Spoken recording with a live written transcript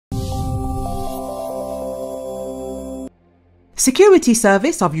Security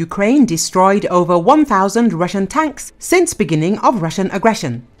Service of Ukraine destroyed over 1,000 Russian tanks since beginning of Russian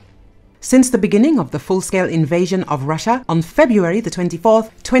aggression. Since the beginning of the full-scale invasion of Russia on February the 24th,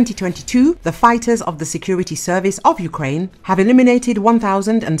 2022, the fighters of the Security Service of Ukraine have eliminated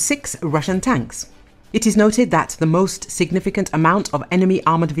 1,006 Russian tanks. It is noted that the most significant amount of enemy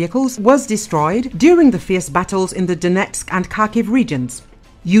armored vehicles was destroyed during the fierce battles in the Donetsk and Kharkiv regions.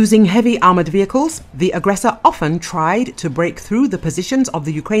 Using heavy armored vehicles, the aggressor often tried to break through the positions of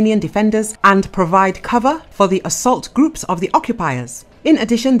the Ukrainian defenders and provide cover for the assault groups of the occupiers. In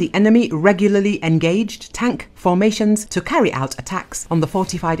addition, the enemy regularly engaged tank formations to carry out attacks on the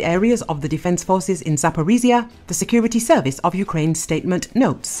fortified areas of the defense forces in Zaporizhzhia, the Security Service of Ukraine's statement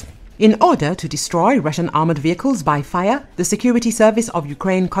notes. In order to destroy Russian armored vehicles by fire, the Security Service of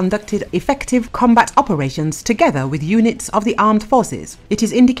Ukraine conducted effective combat operations together with units of the armed forces. It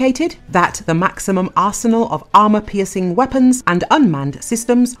is indicated that the maximum arsenal of armor-piercing weapons and unmanned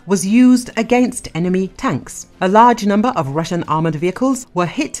systems was used against enemy tanks. A large number of Russian armored vehicles were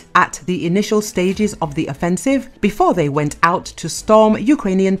hit at the initial stages of the offensive before they went out to storm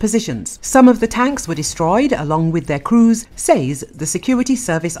Ukrainian positions. Some of the tanks were destroyed along with their crews, says the Security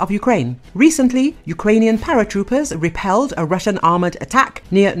Service of Ukraine. Recently, Ukrainian paratroopers repelled a Russian armored attack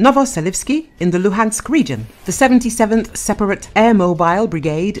near Novoselivsky in the Luhansk region. The 77th Separate Air Mobile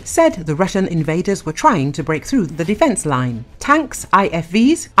Brigade said the Russian invaders were trying to break through the defense line. Tanks,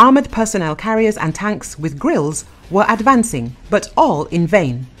 IFVs, armored personnel carriers and tanks with grills were advancing, but all in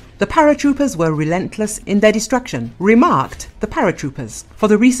vain. The paratroopers were relentless in their destruction, remarked the paratroopers. For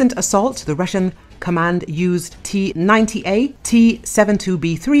the recent assault, the Russian command used T-90A,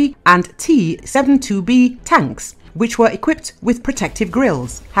 T-72B3 and T-72B tanks, which were equipped with protective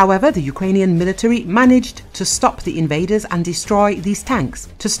grills. However, the Ukrainian military managed to stop the invaders and destroy these tanks.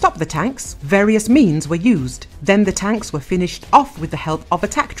 To stop the tanks, various means were used. Then the tanks were finished off with the help of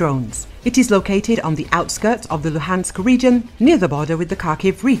attack drones. It is located on the outskirts of the Luhansk region, near the border with the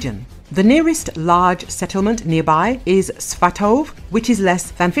Kharkiv region. The nearest large settlement nearby is Svatov, which is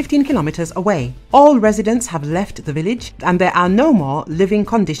less than 15 kilometers away. All residents have left the village and there are no more living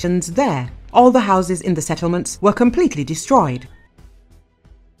conditions there. All the houses in the settlements were completely destroyed.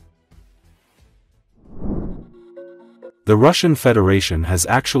 The Russian Federation has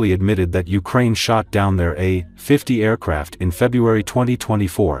actually admitted that Ukraine shot down their A-50 aircraft in February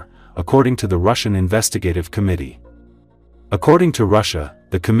 2024, according to the Russian Investigative Committee. According to Russia,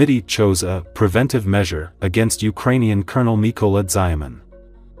 the committee chose a preventive measure against Ukrainian Colonel Mykola Zaiman.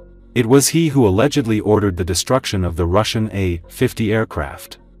 It was he who allegedly ordered the destruction of the Russian A-50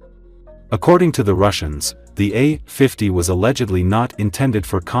 aircraft. According to the Russians, the A-50 was allegedly not intended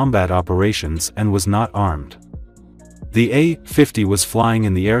for combat operations and was not armed. The A-50 was flying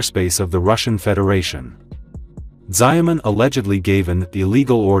in the airspace of the Russian Federation. Zaiman allegedly gave an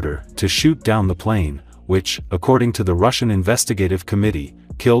illegal order to shoot down the plane, which, according to the Russian Investigative Committee,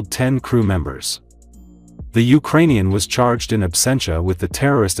 killed 10 crew members. The Ukrainian was charged in absentia with the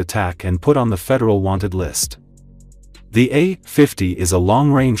terrorist attack and put on the federal wanted list. The A-50 is a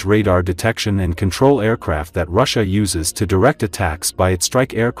long-range radar detection and control aircraft that Russia uses to direct attacks by its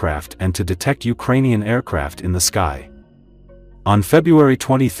strike aircraft and to detect Ukrainian aircraft in the sky. On February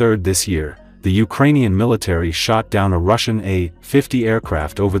 23 this year, the Ukrainian military shot down a Russian A-50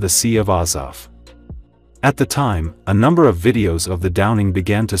 aircraft over the Sea of Azov. At the time, a number of videos of the downing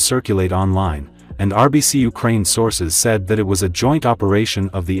began to circulate online, and RBC Ukraine sources said that it was a joint operation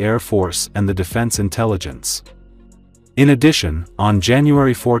of the Air Force and the Defense Intelligence. In addition, on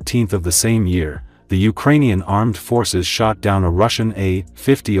January 14 of the same year, the Ukrainian armed forces shot down a Russian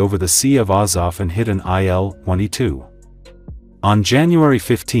A-50 over the Sea of Azov and hit an Il-22. On January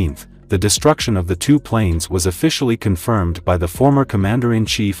 15, the destruction of the two planes was officially confirmed by the former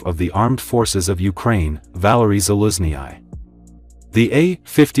Commander-in-Chief of the Armed Forces of Ukraine, Valery Zaluzhnyi. The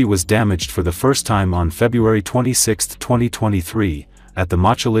A-50 was damaged for the first time on February 26, 2023, at the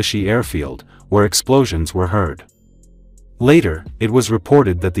Mochilishi airfield, where explosions were heard. Later, it was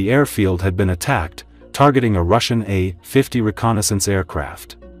reported that the airfield had been attacked, targeting a Russian A-50 reconnaissance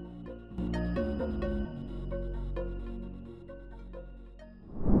aircraft.